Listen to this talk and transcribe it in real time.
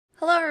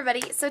Hello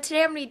everybody, so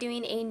today I'm going to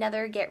be doing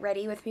another get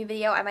ready with me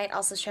video. I might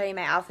also show you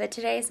my outfit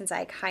today since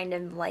I kind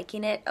of am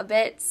liking it a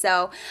bit.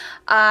 So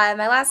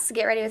my last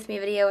get ready with me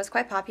video was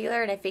quite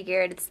popular and I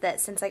figured it's that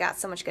since I got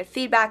so much good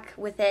feedback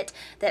with it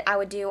that I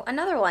would do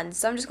another one.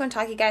 So I'm just going to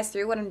talk you guys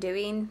through what I'm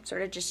doing,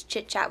 sort of just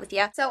chit chat with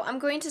you. So I'm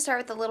going to start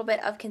with a little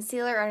bit of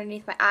concealer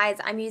underneath my eyes.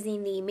 I'm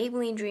using the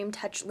Maybelline Dream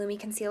Touch Lumi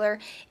Concealer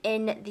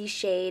in the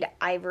shade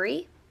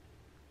Ivory.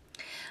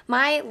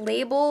 My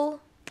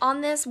label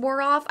on this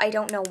wore off. I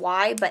don't know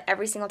why, but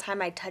every single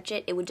time I touch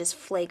it, it would just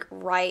flake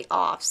right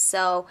off.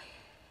 So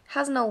it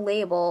has no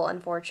label,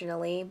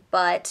 unfortunately,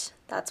 but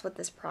that's what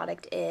this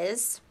product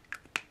is.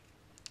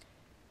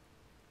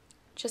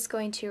 Just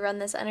going to run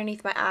this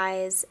underneath my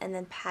eyes and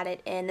then pat it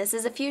in. This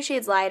is a few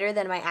shades lighter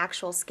than my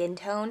actual skin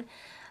tone,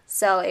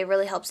 so it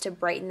really helps to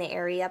brighten the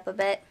area up a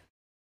bit.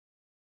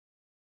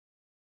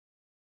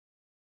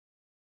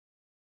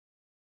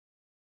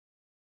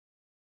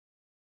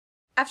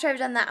 After I've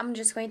done that, I'm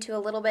just going to do a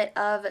little bit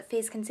of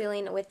face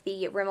concealing with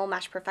the Rimmel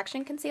Match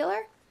Perfection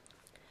Concealer.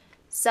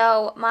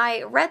 So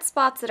my red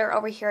spots that are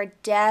over here are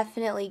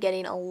definitely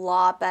getting a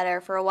lot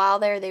better. For a while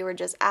there, they were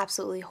just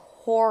absolutely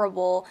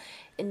horrible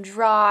and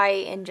dry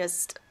and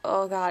just,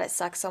 oh god, it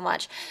sucks so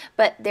much.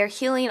 But they're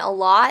healing a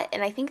lot,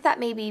 and I think that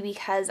may be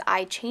because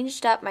I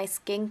changed up my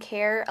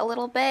skincare a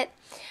little bit.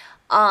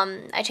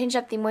 I changed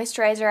up the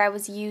moisturizer I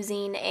was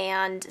using,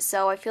 and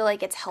so I feel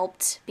like it's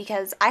helped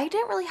because I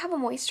didn't really have a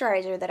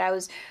moisturizer that I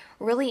was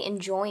really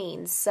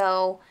enjoying.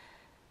 So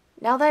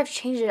now that I've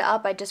changed it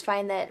up, I just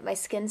find that my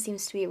skin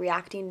seems to be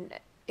reacting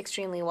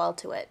extremely well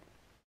to it.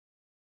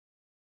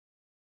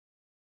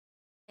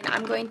 And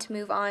I'm going to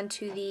move on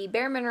to the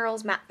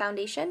BareMinerals Matte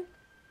Foundation.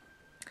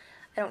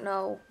 I don't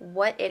know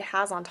what it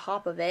has on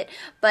top of it,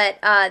 but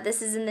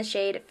this is in the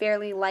shade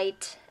Fairly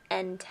Light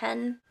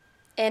N10.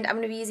 And I'm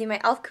going to be using my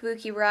e.l.f.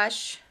 Kabuki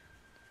brush,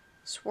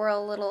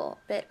 swirl a little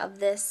bit of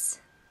this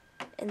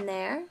in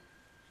there,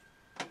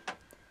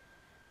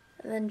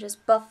 and then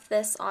just buff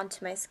this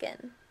onto my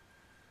skin.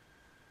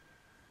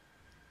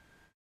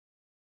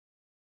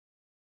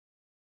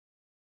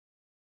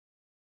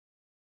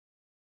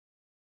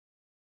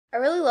 I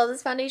really love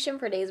this foundation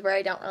for days where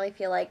I don't really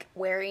feel like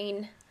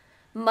wearing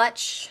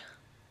much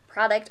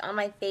product on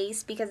my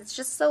face because it's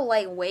just so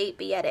lightweight,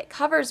 but yet it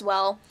covers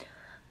well.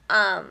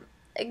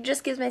 It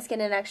just gives my skin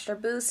an extra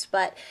boost,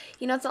 but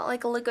you know, it's not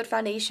like a liquid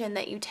foundation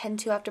that you tend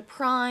to have to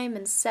prime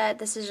and set.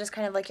 This is just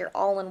kind of like your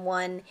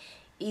all-in-one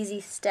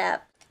easy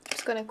step. I'm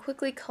just going to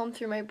quickly comb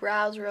through my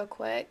brows real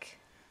quick.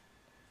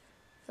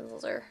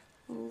 Those are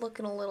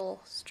looking a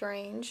little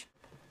strange.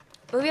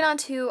 Moving on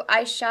to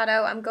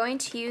eyeshadow, I'm going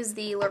to use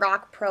the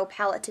Lorac Pro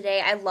Palette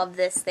today. I love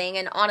this thing,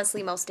 and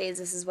honestly, most days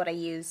this is what I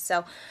use.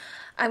 So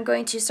I'm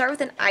going to start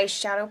with an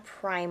eyeshadow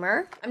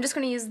primer. I'm just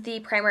going to use the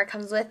primer it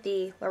comes with,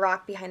 the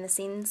Lorac Behind the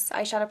Scenes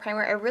eyeshadow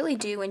primer. I really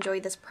do enjoy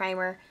this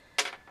primer.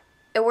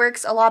 It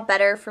works a lot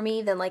better for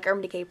me than like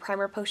Urban Decay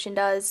Primer Potion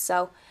does,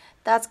 so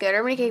that's good.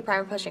 Urban Decay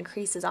Primer Potion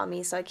creases on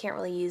me, so I can't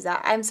really use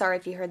that. I'm sorry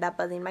if you heard that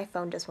buzzing. My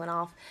phone just went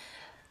off.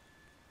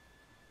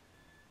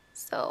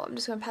 So I'm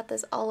just going to pat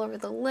this all over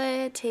the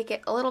lid, take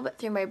it a little bit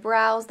through my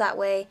brows. That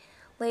way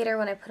later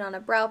when I put on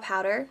a brow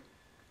powder,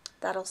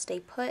 that'll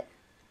stay put.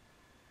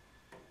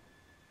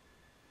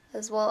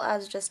 As well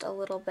as just a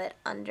little bit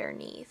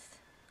underneath.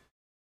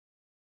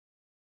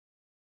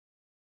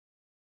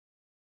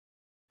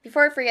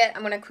 Before I forget,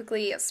 I'm going to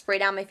quickly spray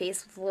down my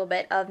face with a little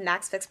bit of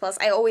Max Fix Plus.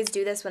 I always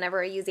do this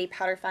whenever I use a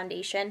powder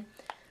foundation.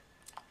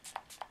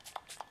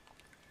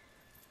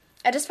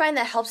 I just find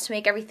that helps to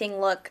make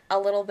everything look a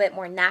little bit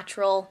more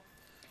natural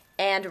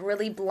and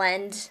really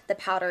blend the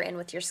powder in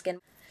with your skin.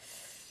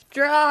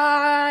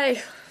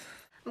 Dry!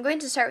 I'm going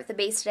to start with the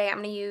base today. I'm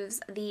going to use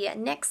the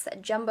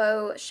NYX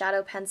Jumbo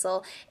Shadow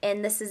Pencil,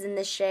 and this is in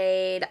the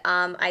shade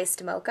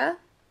Iced Mocha.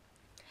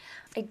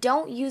 I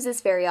don't use this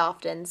very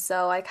often,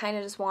 so I kind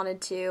of just wanted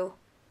to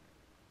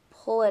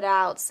pull it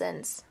out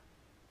since,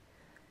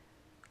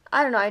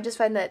 I don't know, I just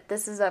find that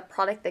this is a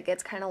product that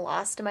gets kind of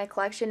lost in my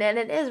collection, and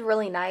it is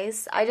really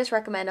nice. I just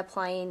recommend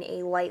applying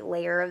a light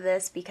layer of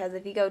this because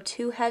if you go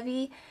too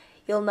heavy,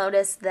 you'll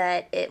notice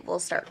that it will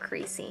start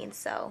creasing,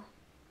 so.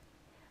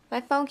 My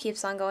phone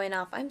keeps on going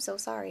off. I'm so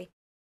sorry.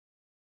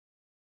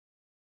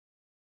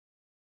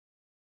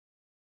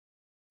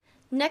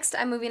 Next,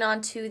 I'm moving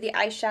on to the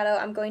eyeshadow.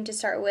 I'm going to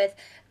start with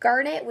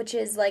Garnet, which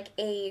is like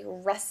a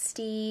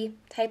rusty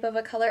type of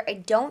a color. I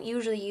don't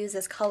usually use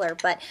this color,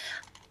 but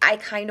I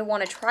kind of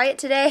want to try it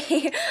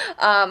today.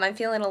 I'm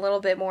feeling a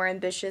little bit more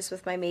ambitious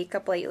with my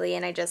makeup lately,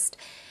 and I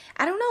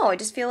don't know, I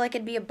just feel like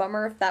it'd be a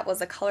bummer if that was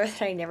a color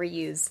that I never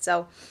used.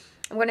 So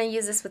I'm going to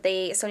use this with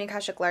a Sonia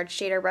Kashuk Large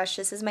Shader Brush.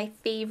 This is my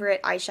favorite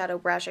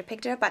eyeshadow brush. I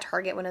picked it up at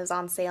Target when it was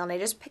on sale, and I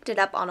just picked it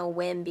up on a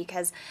whim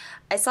because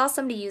I saw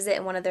somebody use it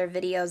in one of their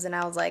videos, and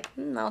I was like,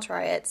 I'll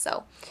try it.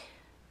 So I'm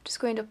just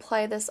going to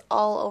apply this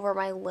all over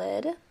my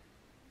lid.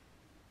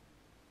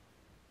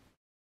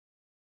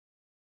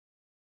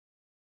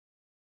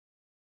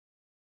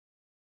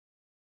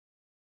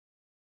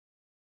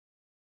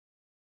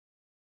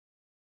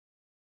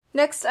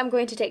 Next, I'm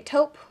going to take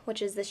Taupe,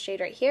 which is this shade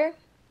right here.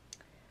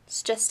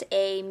 It's just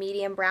a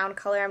medium brown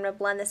color. I'm going to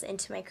blend this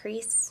into my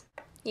crease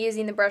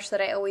using the brush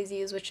that I always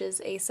use, which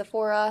is a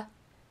Sephora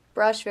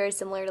brush, very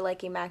similar to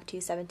like a MAC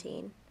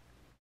 217.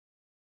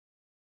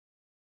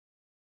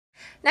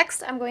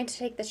 Next, I'm going to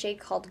take the shade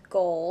called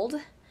Gold,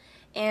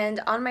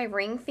 and on my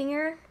ring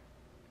finger,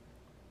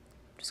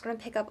 I'm just going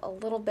to pick up a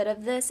little bit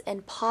of this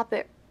and pop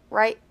it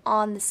right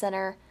on the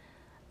center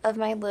of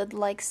my lid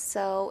like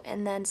so,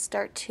 and then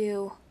start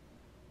to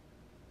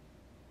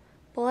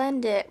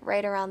blend it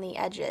right around the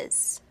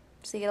edges.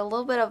 So you get a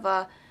little bit of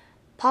a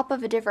pop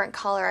of a different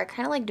color. I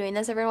kind of like doing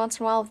this every once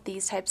in a while with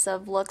these types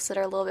of looks that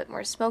are a little bit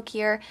more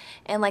smokier,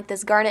 and like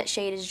this garnet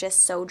shade is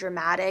just so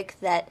dramatic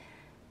that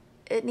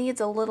it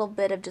needs a little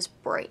bit of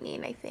just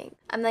brightening, I think.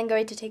 I'm then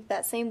going to take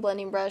that same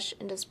blending brush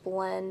and just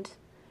blend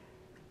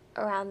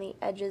around the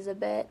edges a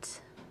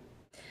bit.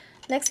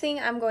 Next thing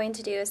I'm going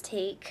to do is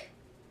take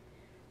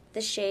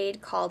the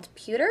shade called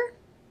Pewter.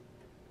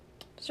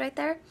 It's right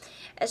there.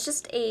 It's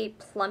just a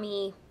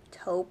plummy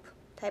taupe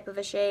type of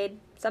a shade.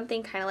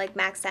 Something kind of like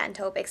MAC Satin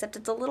Taupe, except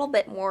it's a little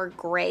bit more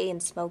gray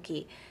and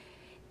smoky.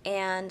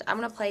 And I'm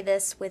going to apply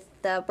this with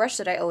the brush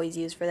that I always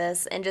use for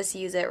this and just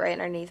use it right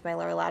underneath my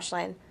lower lash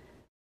line.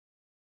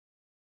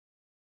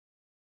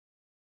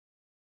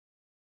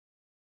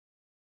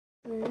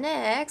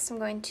 Next, I'm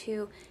going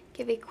to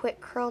give a quick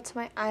curl to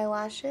my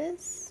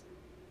eyelashes.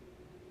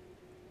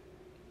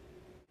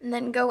 And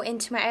then go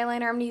into my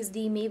eyeliner. I'm going to use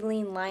the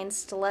Maybelline Line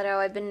Stiletto.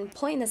 I've been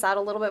pulling this out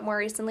a little bit more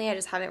recently. I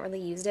just haven't really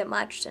used it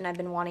much, and I've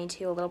been wanting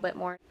to a little bit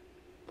more.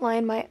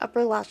 Line my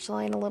upper lash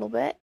line a little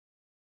bit.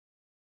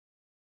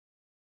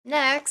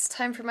 Next,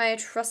 time for my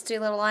trusty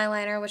little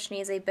eyeliner, which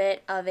needs a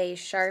bit of a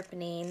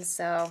sharpening,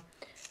 so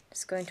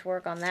just going to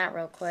work on that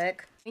real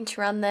quick. I'm going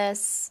to run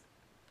this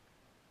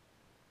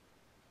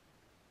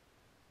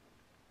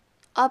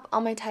up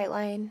on my tight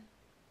line,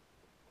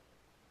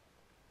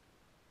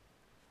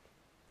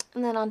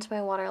 and then onto my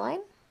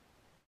waterline.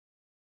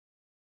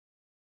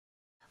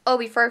 Oh,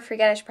 before I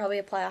forget, I should probably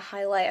apply a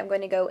highlight. I'm going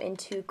to go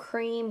into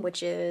Cream,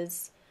 which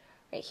is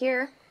right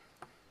here,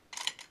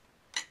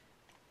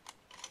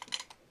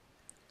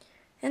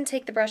 and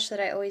take the brush that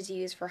I always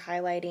use for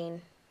highlighting.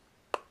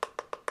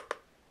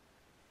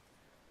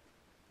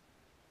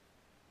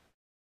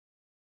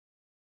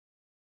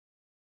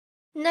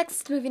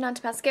 Next, moving on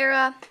to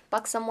mascara,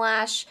 Buxom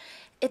Lash.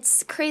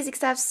 It's crazy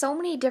because I have so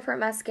many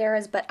different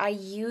mascaras, but I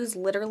use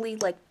literally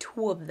like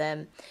 2 of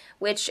them,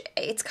 which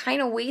it's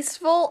kind of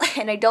wasteful,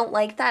 and I don't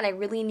like that. I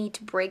really need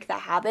to break the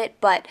habit,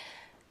 but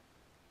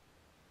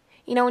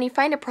you know, when you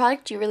find a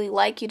product you really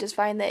like, you just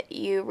find that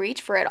you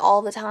reach for it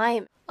all the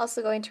time.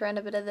 Also going to run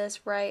a bit of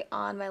this right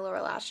on my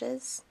lower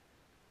lashes.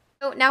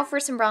 So now for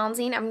some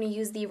bronzing, I'm going to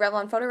use the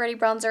Revlon PhotoReady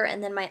bronzer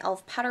and then my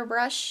e.l.f. powder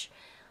brush,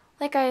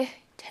 like I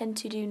tend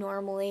to do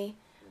normally.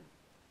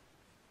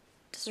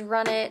 Just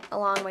run it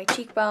along my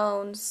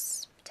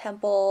cheekbones,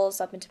 temples,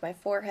 up into my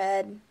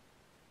forehead,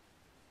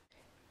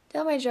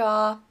 down my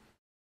jaw.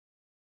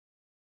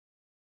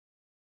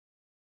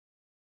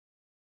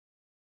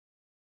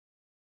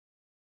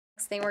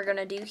 Next thing we're going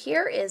to do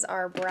here is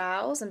our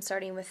brows. I'm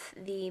starting with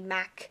the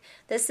MAC.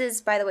 This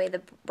is, by the way,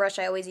 the brush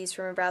I always use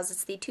for my brows.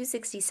 It's the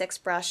 266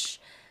 brush.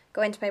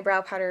 Go into my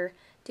brow powder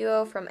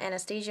duo from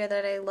Anastasia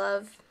that I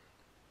love.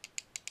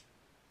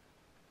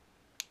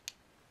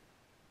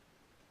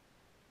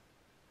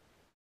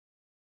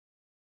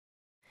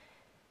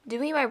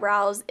 Doing my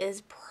brows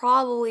is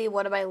probably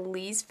one of my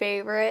least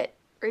favorite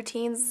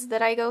routines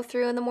that I go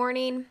through in the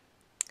morning.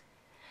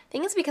 I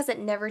think it's because it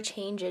never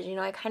changes. You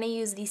know, I kind of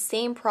use these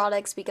same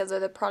products because they're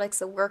the products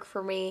that work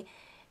for me.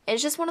 And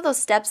it's just one of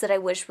those steps that I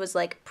wish was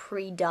like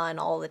pre-done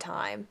all the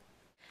time.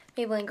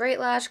 Maybelline Great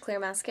Lash Clear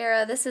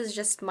Mascara. This is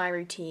just my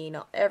routine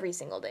every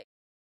single day.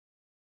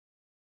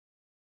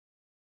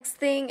 Next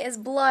thing is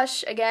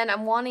blush. Again,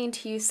 I'm wanting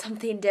to use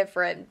something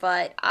different,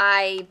 but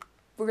I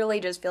really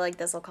just feel like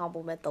this will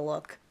complement the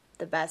look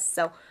the best.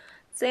 So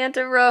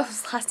Santa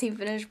Rose Lasting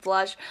Finish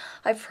Blush.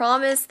 I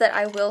promise that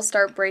I will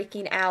start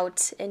breaking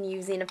out and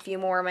using a few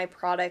more of my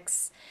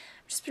products.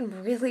 I've just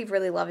been really,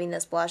 really loving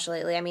this blush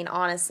lately. I mean,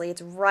 honestly,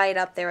 it's right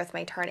up there with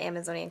my Tarte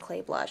Amazonian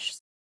Clay blush.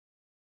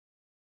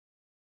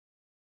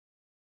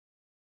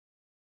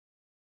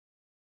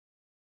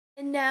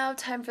 And now,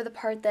 time for the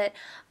part that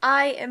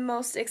I am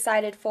most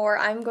excited for.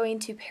 I'm going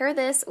to pair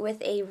this with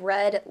a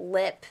red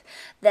lip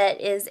that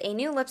is a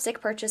new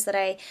lipstick purchase that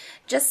I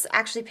just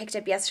actually picked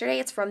up yesterday.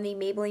 It's from the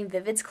Maybelline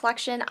Vivids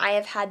collection. I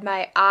have had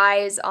my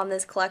eyes on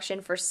this collection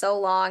for so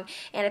long,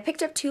 and I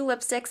picked up 2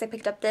 lipsticks. I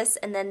picked up this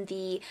and then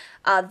the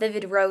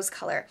Vivid Rose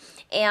color,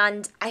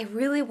 and I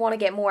really want to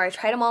get more. I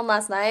tried them on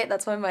last night.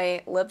 That's why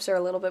my lips are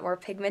a little bit more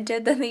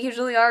pigmented than they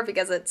usually are,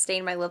 because it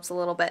stained my lips a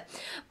little bit.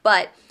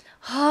 But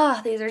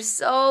these are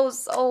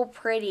so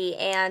pretty,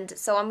 and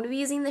so I'm going to be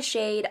using the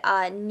shade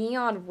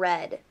Neon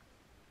Red.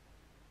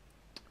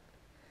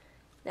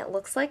 And it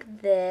looks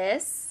like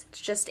this. It's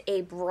just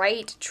a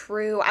bright,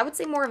 true, I would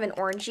say more of an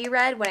orangey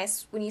red.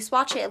 When you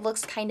swatch it, it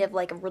looks kind of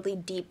like a really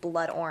deep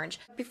blood orange.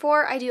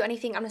 Before I do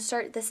anything, I'm going to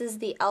start, this is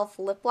the e.l.f.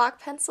 lip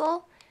lock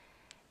pencil.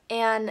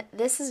 And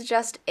this is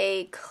just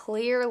a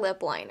clear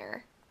lip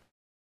liner.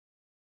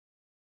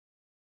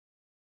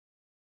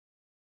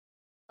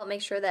 I'll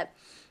make sure that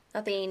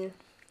nothing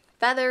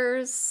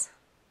feathers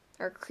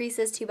or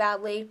creases too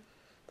badly.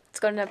 It's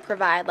going to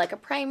provide like a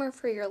primer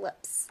for your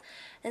lips.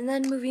 And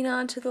then moving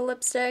on to the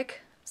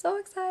lipstick. I'm so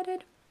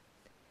excited.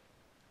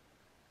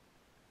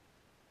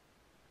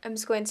 I'm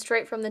just going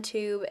straight from the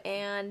tube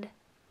and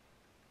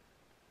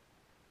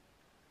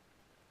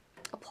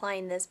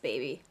applying this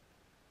baby.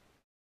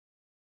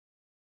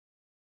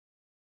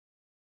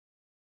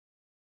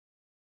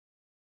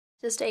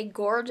 Just a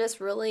gorgeous,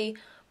 really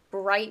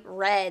bright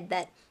red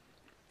that,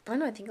 I don't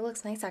know, I think it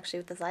looks nice actually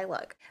with this eye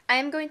look. I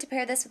am going to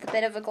pair this with a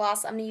bit of a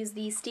gloss. I'm going to use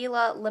the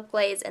Stila Lip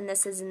Glaze, and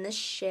this is in the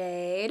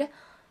shade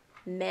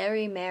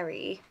Mary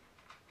Mary.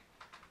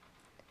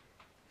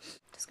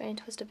 Just going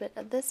to twist a bit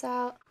of this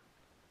out.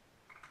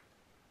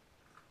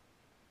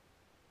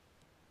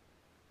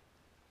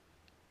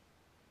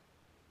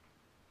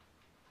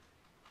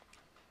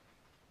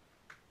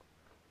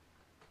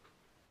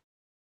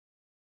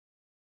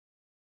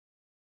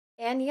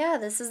 And yeah,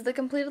 this is the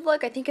completed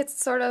look. I think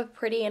it's sort of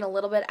pretty and a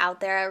little bit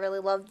out there. I really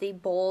love the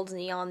bold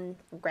neon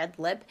red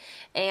lip.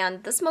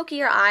 And the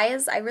smokier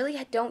eyes, I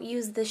really don't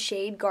use the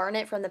shade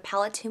Garnet from the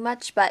palette too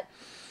much, but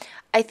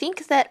I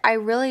think that I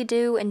really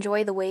do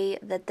enjoy the way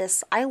that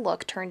this eye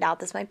look turned out.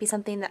 This might be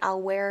something that I'll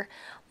wear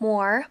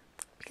more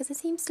because it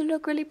seems to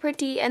look really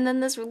pretty. And then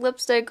this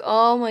lipstick,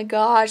 oh my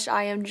gosh,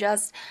 I am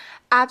just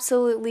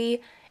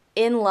absolutely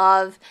in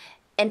love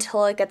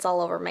until it gets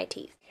all over my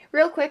teeth.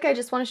 Real quick, I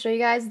just want to show you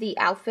guys the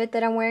outfit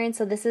that I'm wearing.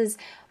 So this is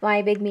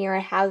my big mirror I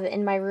have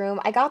in my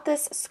room. I got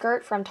this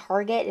skirt from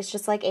Target. It's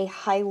just like a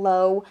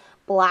high-low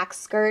black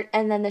skirt.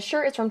 And then the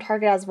shirt is from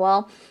Target as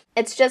well.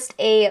 It's just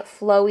a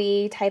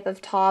flowy type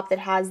of top that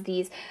has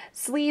these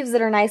sleeves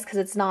that are nice because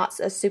it's not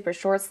a super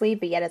short sleeve,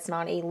 but yet it's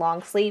not a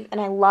long sleeve.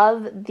 And I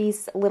love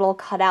these little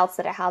cutouts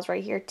that it has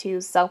right here too.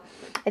 So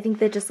I think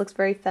that just looks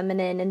very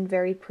feminine and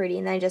very pretty.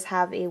 And then I just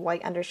have a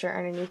white undershirt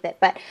underneath it.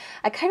 But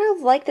I kind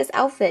of like this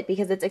outfit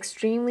because it's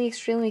extremely,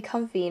 extremely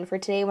comfy. And for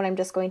today when I'm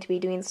just going to be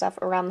doing stuff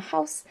around the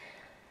house,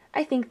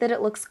 I think that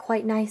it looks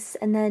quite nice.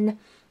 And then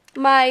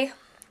my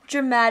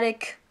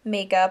dramatic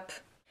makeup.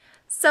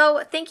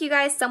 So thank you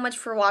guys so much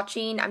for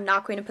watching. I'm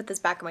not going to put this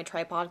back on my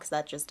tripod because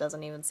that just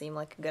doesn't even seem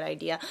like a good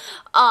idea.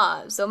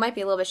 So it might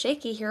be a little bit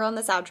shaky here on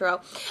this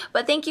outro.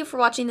 But thank you for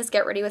watching this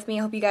Get Ready With Me.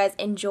 I hope you guys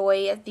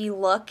enjoy the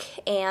look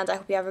and I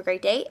hope you have a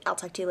great day. I'll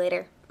talk to you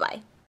later. Bye.